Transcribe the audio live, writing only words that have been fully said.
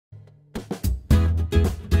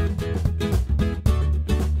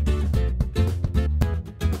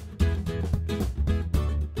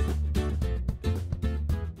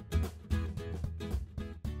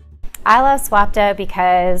I love SWPTA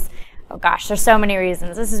because, oh gosh, there's so many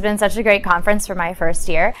reasons. This has been such a great conference for my first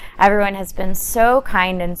year. Everyone has been so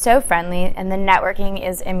kind and so friendly, and the networking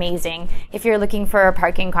is amazing. If you're looking for a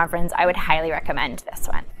parking conference, I would highly recommend this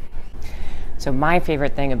one. So my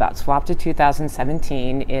favorite thing about SWPTA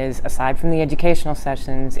 2017 is, aside from the educational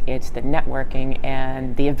sessions, it's the networking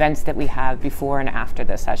and the events that we have before and after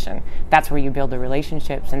the session. That's where you build the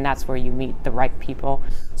relationships, and that's where you meet the right people.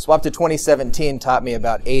 SWPTA 2017 taught me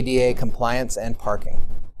about ADA compliance and parking.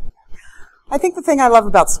 I think the thing I love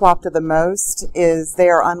about SWPTA the most is they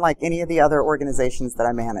are unlike any of the other organizations that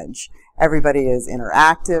I manage. Everybody is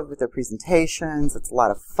interactive with their presentations. It's a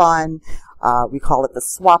lot of fun. We call it the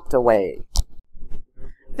SWPTA way.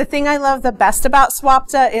 The thing I love the best about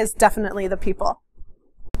SWPTA is definitely the people.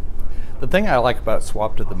 The thing I like about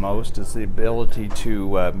SWPTA the most is the ability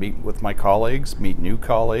to meet with my colleagues, meet new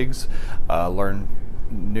colleagues, learn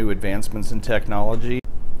new advancements in technology.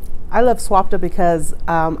 I love SWPTA because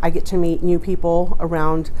I get to meet new people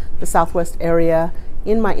around the Southwest area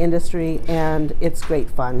in my industry, and it's great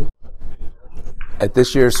fun. At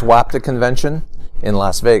this year's SWPTA convention in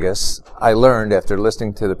Las Vegas, I learned, after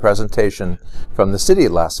listening to the presentation from the city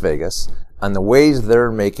of Las Vegas, on the ways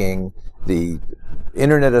they're making the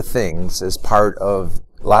Internet of Things as part of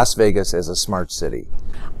Las Vegas as a smart city.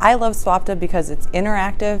 I love SWPTA because it's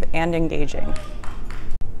interactive and engaging.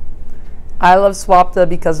 I love SWPTA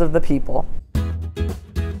because of the people.